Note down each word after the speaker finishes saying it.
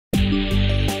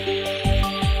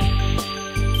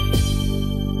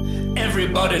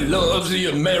Everybody loves the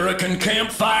American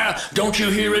campfire. Don't you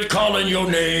hear it calling your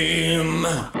name?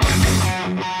 Everybody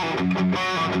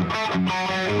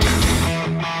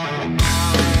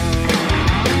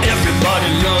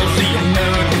loves the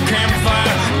American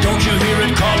campfire. Don't you hear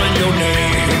it calling your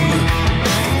name?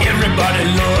 Everybody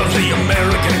loves the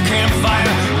American campfire.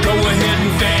 Go ahead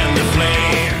and fan the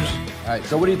flames. All right,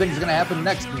 so what do you think is going to happen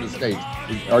next in the States?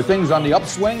 Are things on the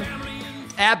upswing?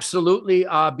 Absolutely,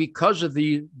 because of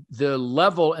the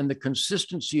level and the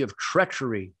consistency of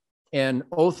treachery and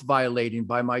oath violating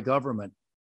by my government,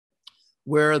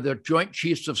 where the Joint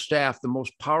Chiefs of Staff, the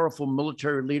most powerful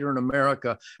military leader in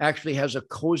America, actually has a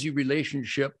cozy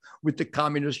relationship with the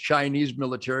communist Chinese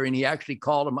military. And he actually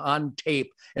called him on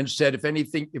tape and said,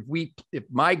 if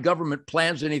my government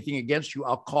plans anything against you,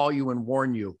 I'll call you and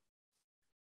warn you.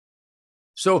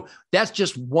 So that's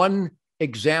just one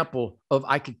example of,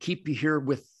 I could keep you here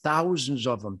with thousands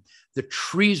of them. The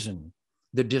treason,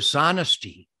 the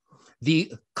dishonesty,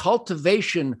 the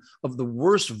cultivation of the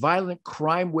worst violent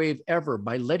crime wave ever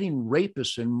by letting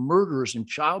rapists and murderers and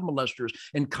child molesters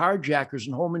and carjackers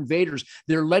and home invaders,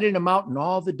 they're letting them out in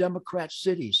all the Democrat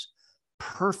cities.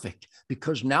 Perfect,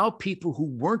 because now people who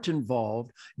weren't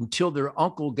involved until their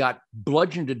uncle got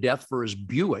bludgeoned to death for his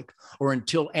Buick, or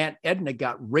until Aunt Edna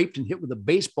got raped and hit with a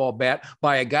baseball bat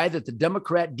by a guy that the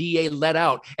Democrat DA let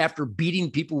out after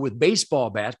beating people with baseball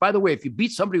bats. By the way, if you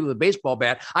beat somebody with a baseball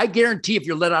bat, I guarantee if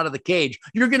you're let out of the cage,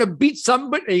 you're going to beat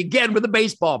somebody again with a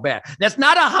baseball bat. That's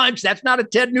not a hunch. That's not a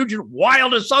Ted Nugent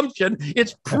wild assumption.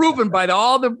 It's proven by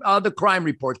all the crime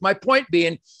reports. My point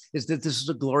being is that this is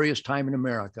a glorious time in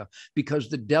America, because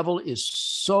the devil is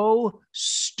so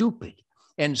stupid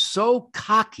and so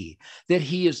cocky that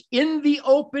he is in the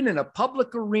open in a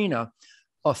public arena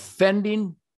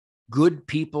offending good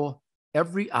people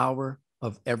every hour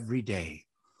of every day.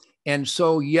 And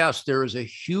so, yes, there is a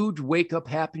huge wake up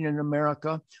happening in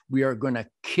America. We are going to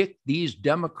kick these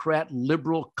Democrat,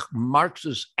 liberal,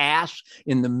 Marxist ass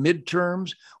in the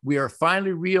midterms. We are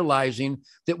finally realizing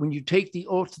that when you take the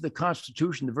oath to the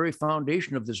Constitution, the very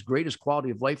foundation of this greatest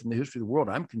quality of life in the history of the world,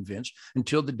 I'm convinced,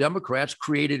 until the Democrats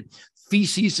created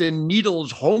feces and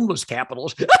needles homeless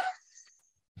capitals.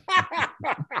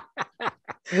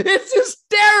 It's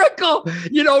hysterical.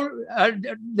 You know,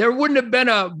 there wouldn't have been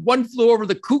a One Flew Over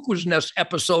the Cuckoo's Nest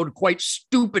episode quite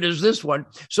stupid as this one.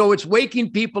 So it's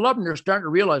waking people up, and they're starting to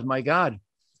realize, my God,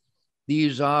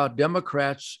 these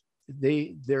Democrats,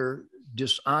 they're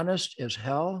dishonest as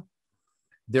hell.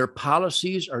 Their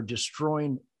policies are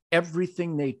destroying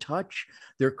everything they touch.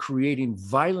 They're creating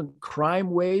violent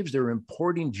crime waves. They're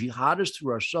importing jihadists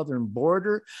through our southern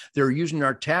border. They're using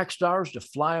our tax dollars to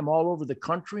fly them all over the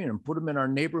country and put them in our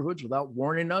neighborhoods without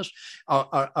warning us.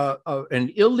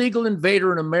 An illegal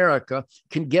invader in America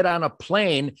can get on a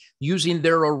plane using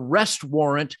their arrest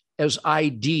warrant as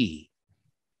ID.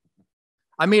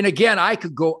 I mean, again, I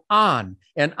could go on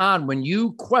and on. When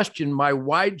you question my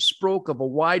wide stroke of a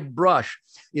wide brush,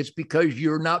 it's because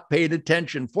you're not paying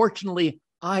attention. Fortunately,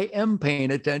 I am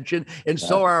paying attention, and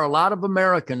so are a lot of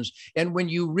Americans. And when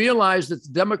you realize that the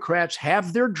Democrats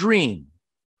have their dream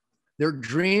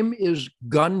is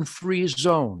gun-free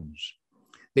zones.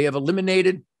 They have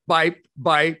eliminated by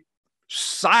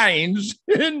signs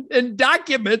and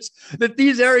documents that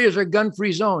these areas are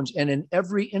gun-free zones. And in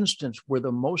every instance where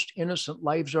the most innocent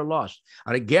lives are lost,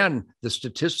 and again, the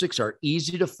statistics are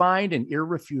easy to find and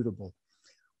irrefutable,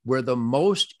 where the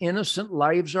most innocent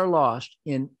lives are lost,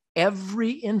 in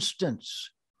every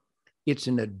instance, it's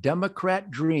in a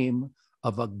Democrat dream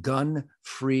of a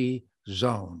gun-free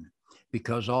zone,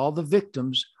 because all the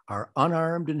victims are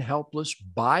unarmed and helpless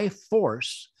by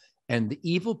force. And the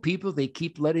evil people they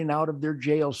keep letting out of their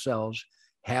jail cells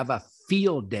have a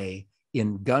field day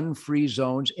in gun-free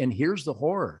zones. And here's the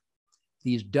horror.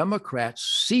 These Democrats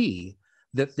see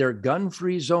that their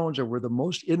gun-free zones are where the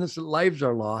most innocent lives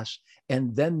are lost,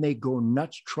 and then they go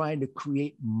nuts trying to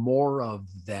create more of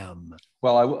them.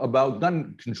 Well, about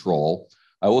gun control,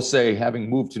 I will say, having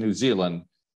moved to New Zealand,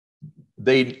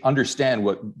 they understand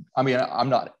I'm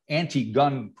not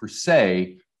anti-gun per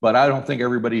se, but I don't think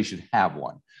everybody should have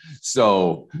one.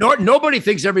 So nobody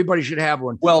thinks everybody should have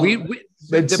one. Well,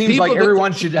 it seems like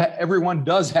everyone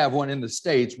does have one in the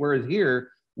States, whereas here,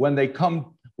 when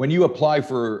you apply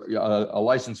for a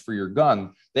license for your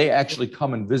gun, they actually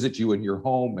come and visit you in your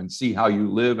home and see how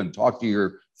you live and talk to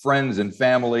your friends and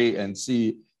family and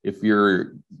see if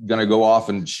you're going to go off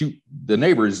and shoot the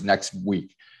neighbors next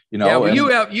week. You know, yeah,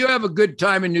 well, you have a good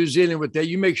time in New Zealand with that.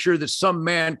 You make sure that some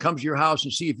man comes to your house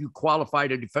and see if you qualify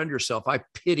to defend yourself. I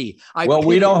pity.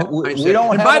 We don't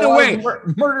and have by the way,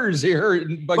 murders here,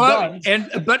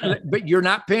 but you're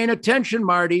not paying attention,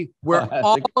 Marty. Where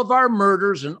all of our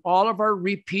murders and all of our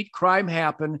repeat crime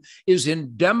happen is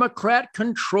in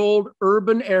Democrat-controlled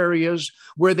urban areas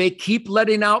where they keep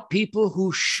letting out people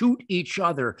who shoot each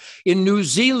other. In New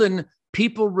Zealand,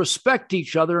 people respect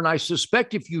each other. And I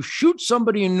suspect if you shoot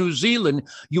somebody in New Zealand,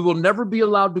 you will never be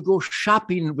allowed to go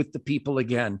shopping with the people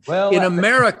again. Well, in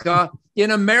America,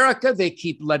 they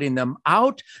keep letting them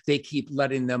out. They keep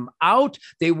letting them out.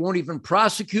 They won't even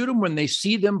prosecute them when they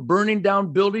see them burning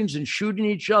down buildings and shooting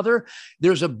each other.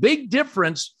 There's a big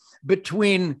difference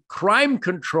between crime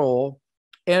control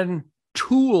and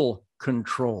tool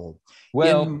control.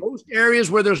 Well, in most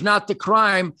areas where there's not the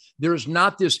crime, there's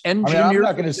not this engineer. I'm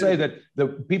not going to say that the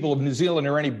people of New Zealand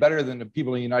are any better than the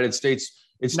people in the United States.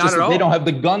 It's just that they don't have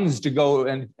the guns to go.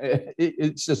 And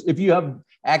it's just, if you have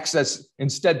access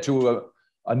instead to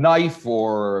a knife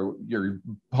or you're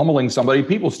pummeling somebody,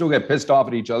 people still get pissed off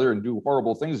at each other and do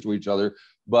horrible things to each other.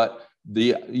 But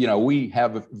we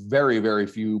have very, very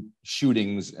few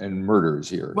shootings and murders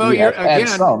here. Well, you're again,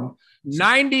 some.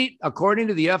 90, according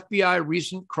to the FBI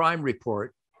recent crime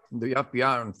report, the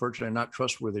FBI, unfortunately, not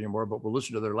trustworthy anymore, but we'll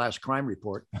listen to their last crime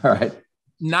report. All right.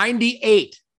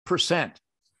 98%.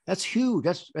 That's huge.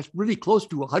 That's really close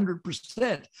to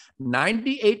 100%.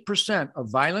 98% of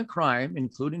violent crime,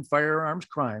 including firearms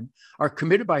crime, are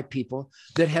committed by people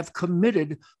that have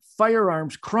committed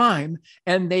firearms crime,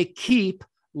 and they keep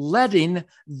letting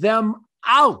them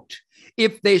out.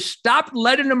 If they stopped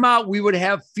letting them out, we would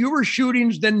have fewer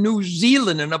shootings than New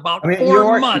Zealand in about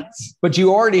 4 months. But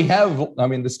you already have,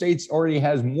 the States already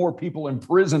has more people in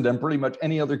prison than pretty much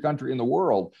any other country in the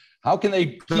world. How can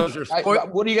they,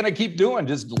 what are you going to keep doing?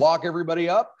 Just lock everybody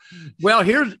up? Well,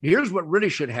 here's what really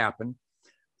should happen.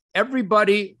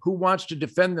 Everybody who wants to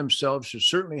defend themselves should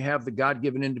certainly have the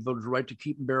God-given individual right to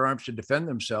keep and bear arms to defend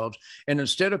themselves. And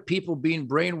instead of people being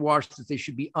brainwashed that they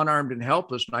should be unarmed and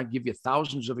helpless, and I'd give you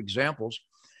thousands of examples,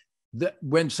 that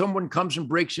when someone comes and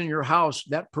breaks in your house,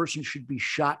 that person should be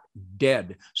shot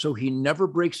dead so he never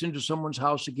breaks into someone's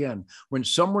house again. When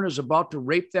someone is about to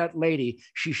rape that lady,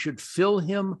 she should fill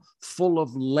him full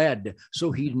of lead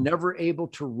so he's never able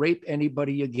to rape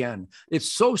anybody again. It's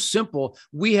so simple.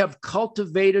 We have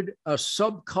cultivated a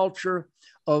subculture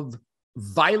of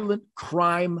violent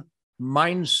crime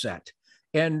mindset.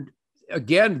 And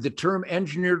again, the term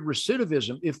engineered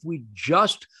recidivism, if we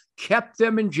just kept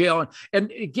them in jail.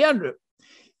 And again,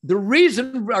 the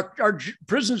reason our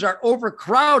prisons are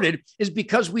overcrowded is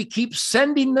because we keep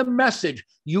sending the message,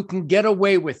 you can get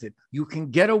away with it. You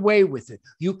can get away with it.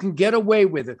 You can get away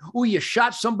with it. Oh, you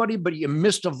shot somebody, but you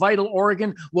missed a vital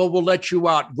organ. Well, we'll let you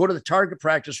out. Go to the target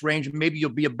practice range and maybe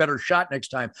you'll be a better shot next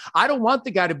time. I don't want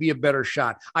the guy to be a better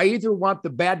shot. I either want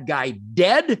the bad guy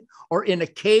dead or in a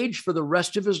cage for the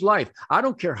rest of his life. I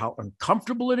don't care how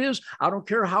uncomfortable it is. I don't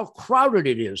care how crowded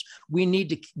it is. We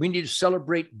need to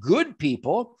celebrate good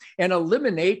people and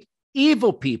eliminate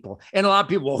evil people. And a lot of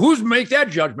people, well, who's make that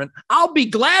judgment? I'll be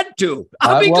glad to.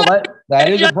 That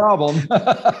is a problem.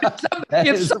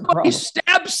 If somebody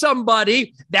stabs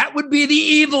somebody, that would be the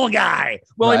evil guy.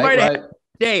 Well, he might have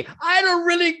day. I don't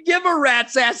really give a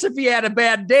rat's ass if he had a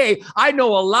bad day. I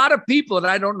know a lot of people, and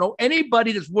I don't know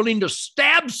anybody that's willing to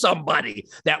stab somebody.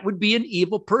 That would be an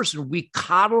evil person. We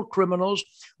coddle criminals.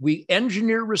 We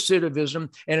engineer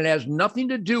recidivism, and it has nothing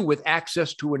to do with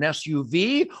access to an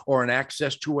SUV or an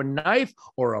access to a knife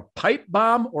or a pipe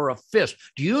bomb or a fist.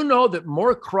 Do you know that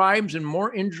more crimes and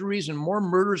more injuries and more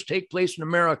murders take place in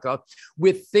America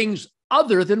with things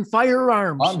other than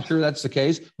firearms? I'm sure that's the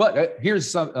case. But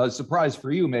here's a surprise for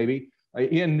you, maybe.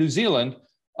 In New Zealand,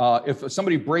 if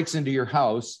somebody breaks into your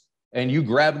house and you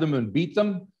grab them and beat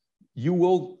them, you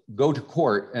will go to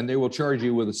court and they will charge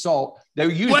you with assault.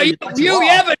 You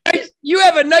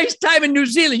have a nice time in New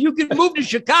Zealand. You can move to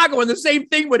Chicago and the same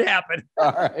thing would happen.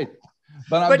 All right.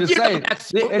 But I'm just saying,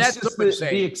 that's just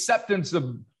the acceptance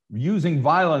of using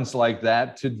violence like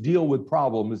that to deal with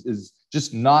problems is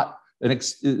just not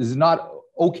is not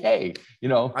okay. You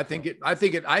know, I think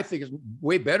it's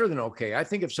way better than okay. I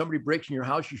think if somebody breaks in your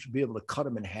house, you should be able to cut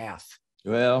them in half.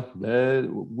 Well,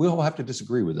 we'll have to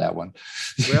disagree with that one.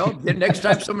 Well, then next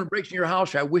time someone breaks in your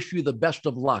house, I wish you the best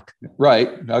of luck. Right.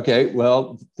 Okay.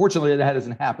 Well, fortunately, that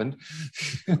hasn't happened.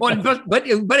 Well, but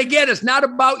again, it's not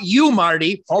about you,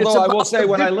 Marty. Although I will say,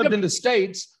 when I lived in the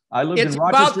States, I lived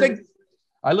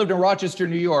in Rochester,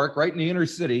 New York, right in the inner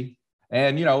city.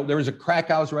 And, you know, there was a crack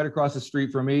house right across the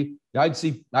street from me. I'd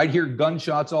hear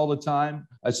gunshots all the time.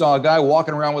 I saw a guy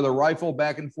walking around with a rifle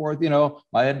back and forth. You know,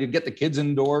 I had to get the kids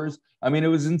indoors. I mean, it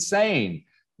was insane.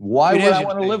 Why would I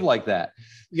want to live like that?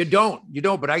 You don't.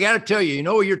 But I got to tell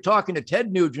you, you're talking to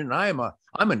Ted Nugent. And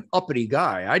I'm an uppity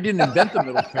guy. I didn't invent the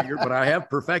middle finger, but I have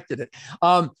perfected it.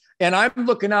 And I'm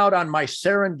looking out on my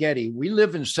Serengeti. We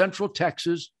live in Central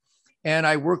Texas, and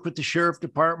I work with the sheriff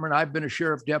department. I've been a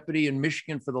sheriff deputy in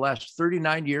Michigan for the last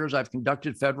 39 years. I've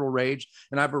conducted federal raids,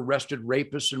 and I've arrested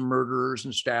rapists and murderers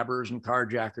and stabbers and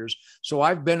carjackers. So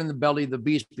I've been in the belly of the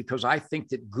beast because I think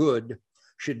that good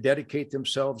should dedicate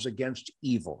themselves against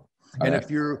evil. And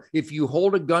if you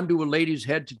hold a gun to a lady's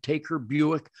head to take her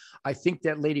Buick, I think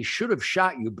that lady should have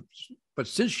shot you. But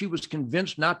since she was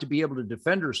convinced not to be able to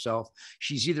defend herself,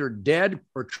 she's either dead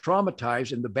or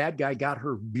traumatized, and the bad guy got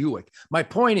her Buick. My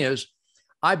point is,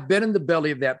 I've been in the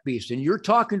belly of that beast, and you're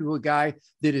talking to a guy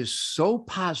that is so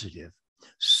positive,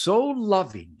 so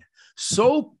loving,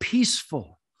 so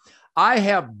peaceful. I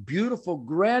have beautiful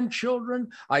grandchildren.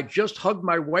 I just hugged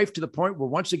my wife to the point where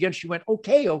once again she went,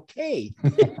 okay.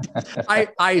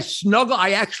 I snuggle.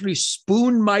 I actually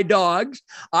spooned my dogs.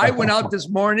 I went out this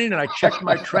morning and I checked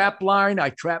my trap line.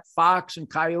 I trapped fox and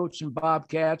coyotes and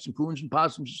bobcats and coons and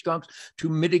possums and skunks to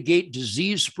mitigate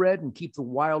disease spread and keep the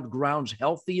wild grounds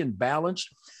healthy and balanced.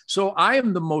 So I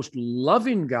am the most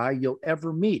loving guy you'll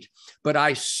ever meet. But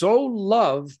I so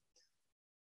love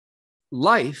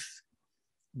life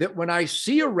that when I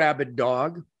see a rabid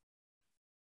dog,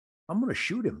 I'm going to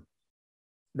shoot him.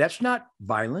 That's not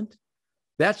violent.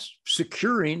 That's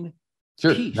securing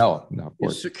peace. No, of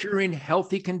course. It's securing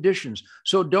healthy conditions.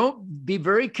 So don't be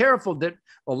very careful that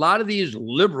a lot of these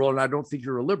liberal, and I don't think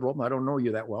you're a liberal, I don't know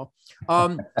you that well,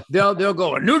 they'll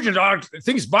go, Nugent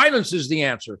thinks violence is the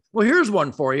answer. Well, here's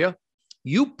one for you.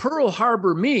 You Pearl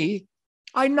Harbor me,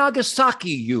 I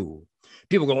Nagasaki you.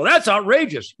 People go, well, that's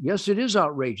outrageous. Yes, it is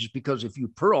outrageous, because if you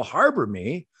Pearl Harbor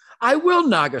me, I will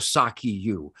Nagasaki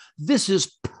you. This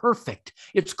is perfect.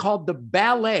 It's called the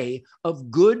ballet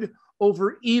of good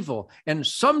over evil. And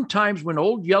sometimes when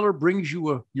Old Yeller brings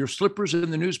you your slippers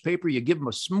in the newspaper, you give him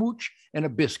a smooch and a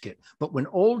biscuit. But when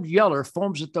Old Yeller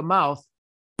foams at the mouth,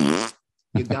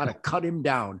 you got to cut him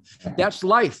down. That's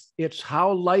life. It's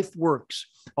how life works.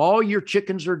 All your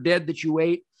chickens are dead that you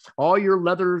ate. All your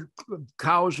leather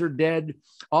cows are dead.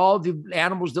 All the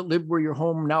animals that live where your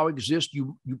home now exist,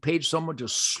 you paid someone to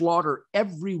slaughter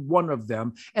every one of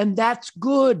them. And that's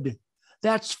good.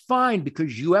 That's fine,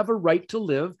 because you have a right to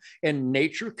live, and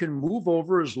nature can move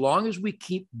over as long as we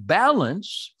keep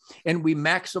balance and we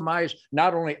maximize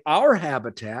not only our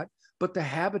habitat, but the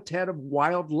habitat of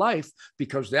wildlife,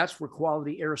 because that's where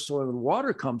quality air, soil, and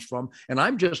water comes from. And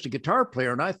I'm just a guitar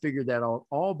player, and I figured that out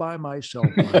all by myself.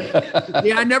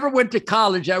 Yeah, I never went to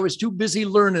college. I was too busy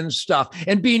learning stuff.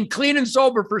 And being clean and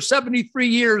sober for 73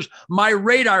 years, my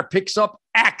radar picks up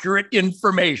accurate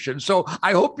information. So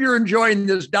I hope you're enjoying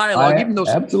this dialogue, even though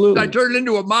absolutely. I turned it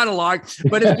into a monologue,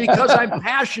 but it's because I'm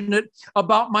passionate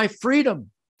about my freedom.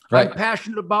 Right. I'm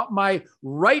passionate about my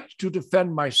right to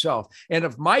defend myself. And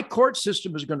if my court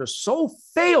system is going to so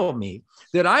fail me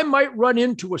that I might run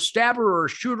into a stabber or a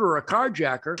shooter or a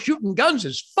carjacker, shooting guns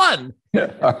is fun. All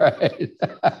right.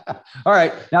 All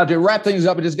right. Now, to wrap things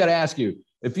up, I just got to ask you,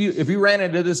 if you ran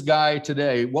into this guy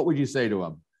today, what would you say to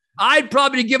him? I'd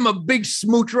probably give him a big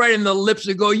smooch right in the lips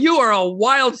and go, you are a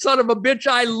wild son of a bitch.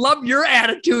 I love your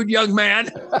attitude, young man.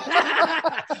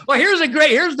 Well, here's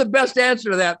the best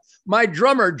answer to that. My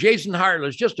drummer, Jason Hartley,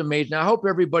 is just amazing. I hope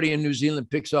everybody in New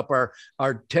Zealand picks up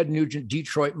our Ted Nugent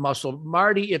Detroit muscle.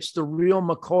 Marty, it's the real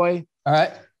McCoy. All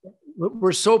right.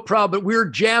 We're so proud, but we were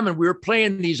jamming. We were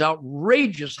playing these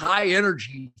outrageous, high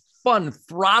energy, fun,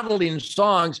 throttling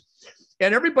songs.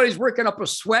 And everybody's working up a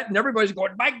sweat, and everybody's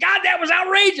going, my God, that was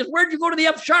outrageous. Where'd you go to the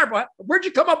F sharp? Where'd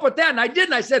you come up with that? And I did.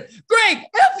 And I said, Greg,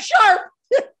 F sharp.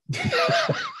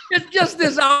 It's just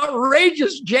this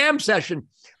outrageous jam session.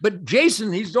 But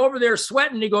Jason, he's over there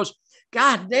sweating. He goes,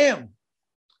 God damn.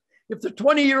 If the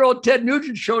 20-year-old Ted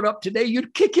Nugent showed up today,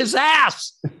 you'd kick his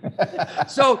ass.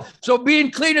 So being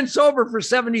clean and sober for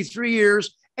 73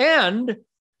 years and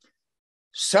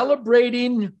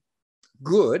celebrating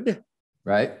good.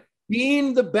 Right.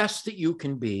 Being the best that you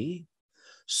can be,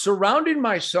 surrounding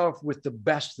myself with the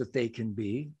best that they can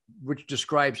be, which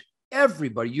describes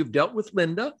everybody. You've dealt with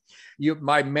Linda,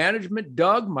 my management,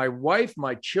 Doug, my wife,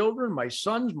 my children, my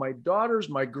sons, my daughters,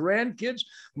 my grandkids,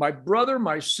 my brother,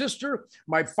 my sister,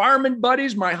 my farming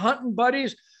buddies, my hunting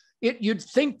buddies. You'd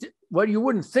think, you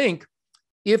wouldn't think,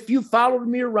 if you followed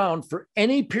me around for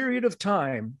any period of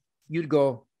time, you'd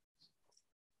go,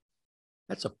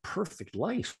 that's a perfect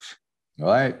life. All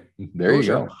right. There you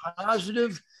go.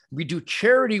 Positive. We do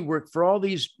charity work for all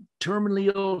these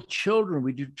terminally ill children.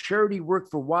 We do charity work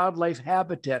for wildlife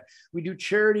habitat. We do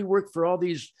charity work for all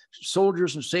these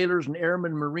soldiers and sailors and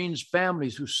airmen, Marines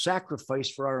families who sacrifice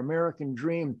for our American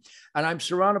dream. And I'm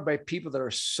surrounded by people that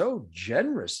are so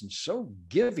generous and so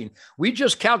giving. We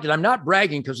just calculated, I'm not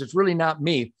bragging because it's really not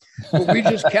me, but we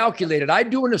just calculated. I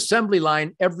do an assembly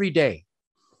line every day.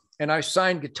 And I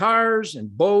sign guitars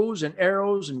and bows and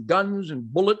arrows and guns and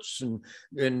bullets and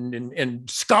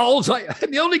skulls. I'm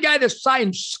the only guy that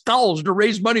signs skulls to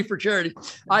raise money for charity.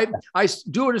 I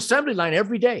do an assembly line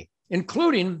every day,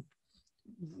 including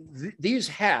these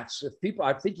hats. If people,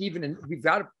 I think we've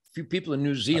got a few people in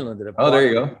New Zealand that have. Oh, there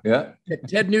you go. Yeah. At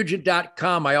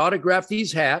Pt.2.com, I autograph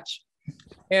these hats,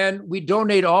 and we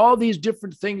donate all these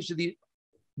different things to the.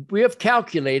 We have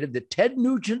calculated that Ted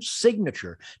Nugent's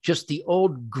signature, just the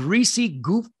old greasy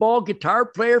goofball guitar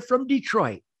player from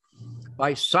Detroit,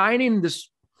 by signing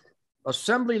this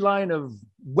assembly line of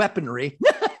weaponry,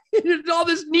 all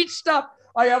this neat stuff.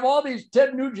 I have all these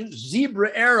Ted Nugent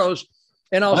zebra arrows,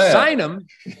 and I'll sign them,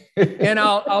 and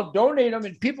I'll donate them,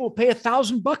 and people will pay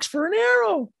 $1,000 for an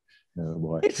arrow. Oh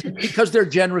boy! It's because they're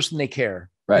generous and they care,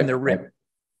 right? And they're ripped.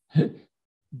 Right.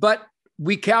 But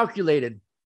we calculated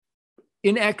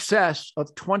in excess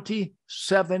of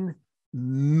 $27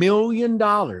 million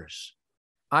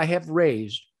I have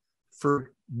raised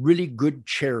for really good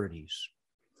charities.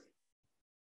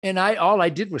 And all I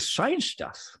did was sign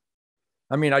stuff.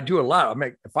 I mean, I do a lot. I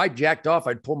mean, if I jacked off,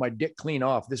 I'd pull my dick clean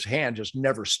off. This hand just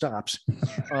never stops.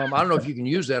 I don't know if you can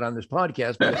use that on this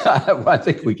podcast, but I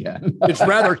think we can. It's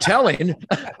rather telling.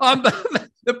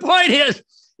 The point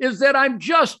is that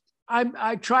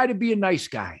I try to be a nice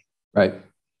guy. Right.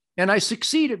 And I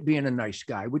succeed at being a nice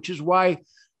guy, which is why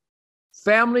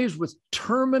families with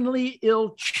terminally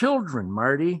ill children,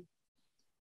 Marty,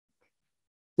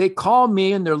 they call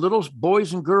me and their little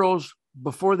boys and girls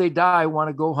before they die want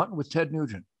to go hunting with Ted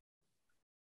Nugent.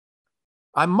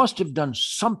 I must have done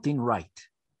something right.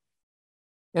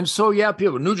 And so, yeah,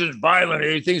 people, Nugent's violent.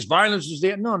 He thinks violence is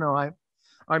the No,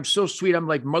 I'm so sweet. I'm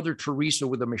like Mother Teresa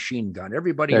with a machine gun.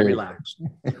 Everybody relax.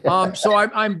 So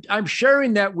I'm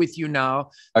sharing that with you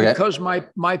now because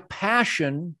my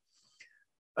passion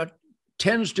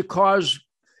tends to cause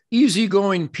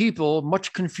easygoing people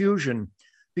much confusion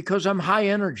because I'm high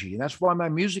energy. And that's why my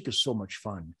music is so much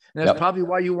fun. And that's probably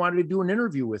why you wanted to do an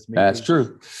interview with me. That's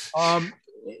true.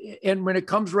 And when it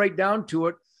comes right down to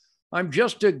it, I'm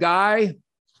just a guy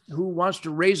who wants to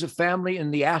raise a family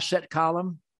in the asset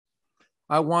column.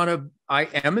 I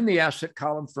am in the asset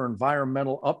column for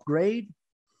environmental upgrade.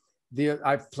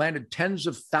 I've planted tens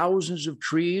of thousands of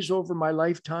trees over my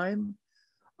lifetime.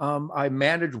 I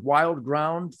manage wild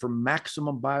ground for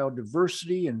maximum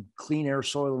biodiversity and clean air,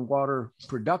 soil, and water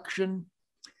production.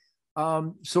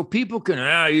 So people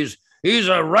can, he's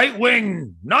a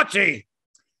right-wing Nazi.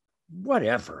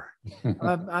 Whatever.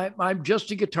 I'm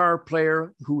just a guitar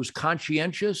player who is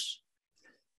conscientious,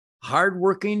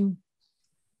 hardworking,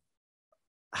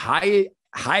 high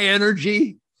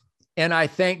energy. And I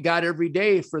thank God every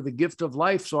day for the gift of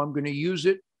life. So I'm going to use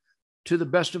it to the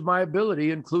best of my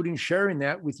ability, including sharing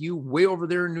that with you way over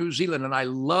there in New Zealand. And I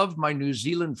love my New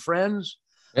Zealand friends,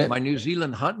 my New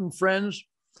Zealand hunting friends.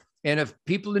 And if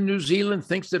people in New Zealand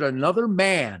thinks that another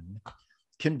man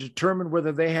can determine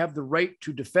whether they have the right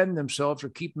to defend themselves or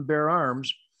keep and bear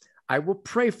arms, I will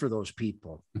pray for those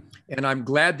people. And I'm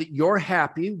glad that you're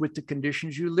happy with the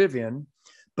conditions you live in.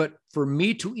 But for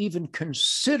me to even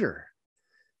consider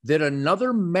that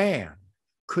another man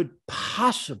could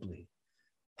possibly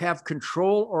have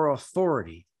control or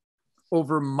authority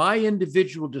over my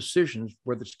individual decisions,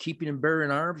 whether it's keeping and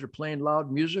bearing arms or playing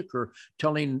loud music or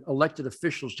telling elected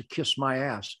officials to kiss my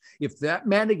ass. If that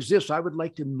man exists, I would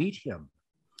like to meet him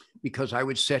because I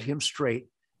would set him straight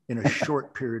in a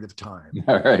short period of time.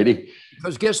 All righty.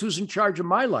 Because guess who's in charge of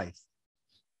my life?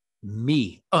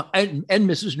 Me and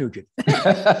Mrs. Nugent.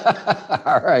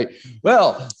 All right.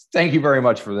 Well, thank you very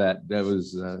much for that. That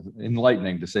was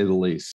enlightening, to say the least.